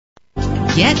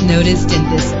Get noticed in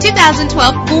this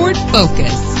 2012 Ford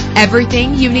Focus.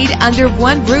 Everything you need under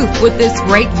one roof with this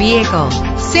great vehicle.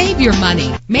 Save your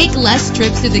money. Make less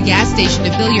trips to the gas station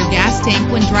to fill your gas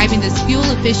tank when driving this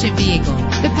fuel-efficient vehicle.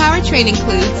 The powertrain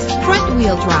includes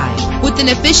front-wheel drive with an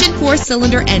efficient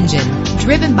 4-cylinder engine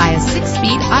driven by a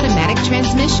 6-speed automatic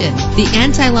transmission. The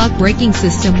anti-lock braking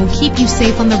system will keep you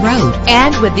safe on the road.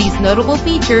 And with these notable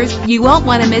features, you won't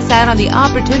want to miss out on the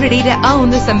opportunity to own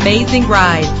this amazing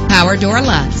ride. Power door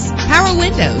locks, power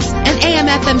windows, an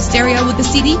AM/FM stereo with a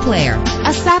CD player,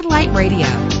 a satellite radio,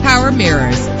 power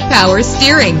mirrors, power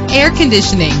steering, air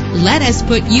conditioning. Let us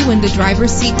put you in the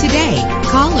driver's seat today.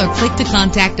 Call or click to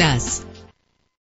contact us.